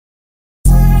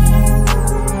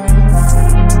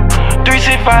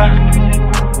I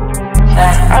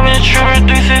been trippin'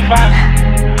 365.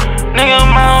 Nigga,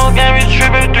 my whole game be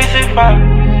trippin'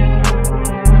 365.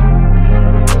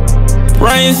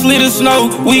 Rain, sleet, or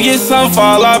snow, we get some for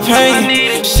all our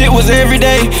pain. Shit was every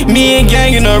day, me and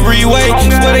gang in the freeway.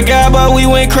 Swear to God, but we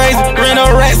went crazy. Ran up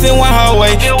rats in one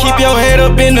hallway. Keep your head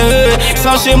up in the hood.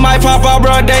 Some shit might pop out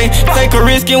broad day. Take a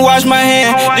risk and wash my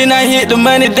hand. Then I hit the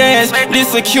money dance.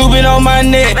 This a Cuban on my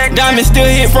neck. Diamond still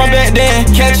hit from back then.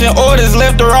 Catching orders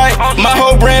left to right. My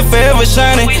whole brand forever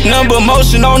shining. Number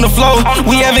motion on the floor.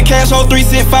 We having cash on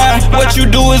 365. What you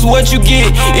do is what you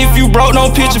get. If you broke, no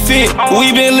picture fit.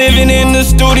 We been living in the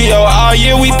studio all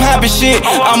year, we poppin' shit.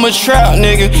 I'm a trap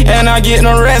nigga, and I get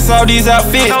no rest all these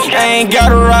outfits. I ain't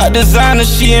gotta rock designer,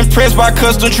 she impressed by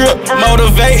custom trip.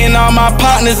 Motivating all my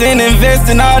partners and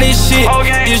investing all this shit.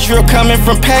 This drip coming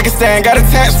from Pakistan, got a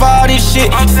tax for all this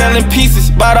shit. Selling pieces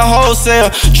by the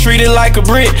wholesale, treat it like a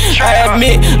brick. I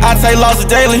admit, I take losses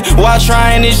daily while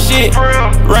trying this shit.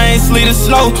 Rain, sleet, or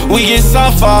snow, we get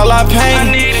some for all our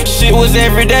pain. Shit was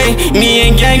every day, me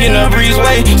and gang in the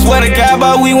breezeway. Swear to God,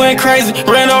 but we went crazy.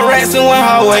 Ran up rats in one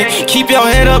hallway. Keep your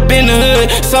head up in the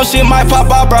hood. Some shit might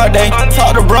pop out broad day.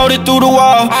 Talk to Brody through the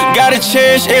wall. Gotta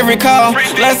cherish every call.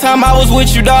 Last time I was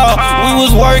with you, dawg, we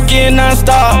was working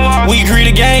non-stop. We greet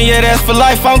again, yeah, that's for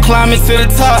life. I'm climbing to the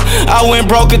top. I went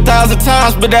broke 1,000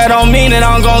 times, but that don't mean that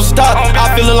I'm gon' stop.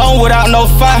 I feel alone without no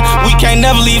fire. We can't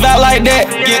never leave out like that.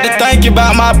 Get to thinking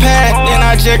about my past, then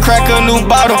I just crack a new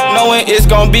bottle, knowing it's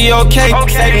gon' be okay.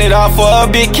 Saving it off for a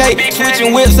big cake.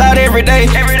 Switching whips out every day.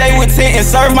 Stay with 10 and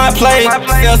serve my plate.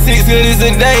 Sell 6 goodies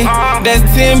a day. That's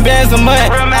 10 bands a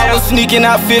month. I was sneaking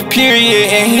out 5th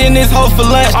period and hitting this hoe for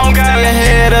lunch. Stay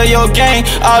ahead of your game.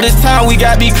 All this time we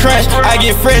got be crunched. I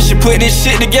get fresh and put this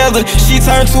shit together. She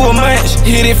turned to a munch.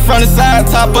 Hit it from the side,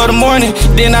 top of the morning.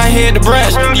 Then I hit the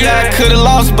brunch. Yeah, I could've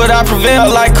lost, but I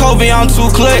prevailed like Kobe. I'm too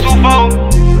clutch.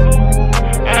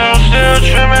 And I'm still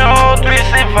trippin' whole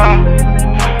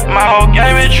 365. My whole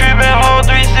game been trippin' whole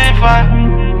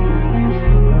 365.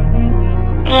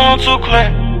 I'm too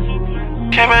clear.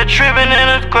 Came back trippin' in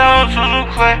the cloud, too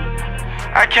clear.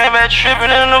 I came back trippin'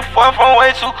 in the 4th, I'm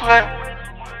way too clear.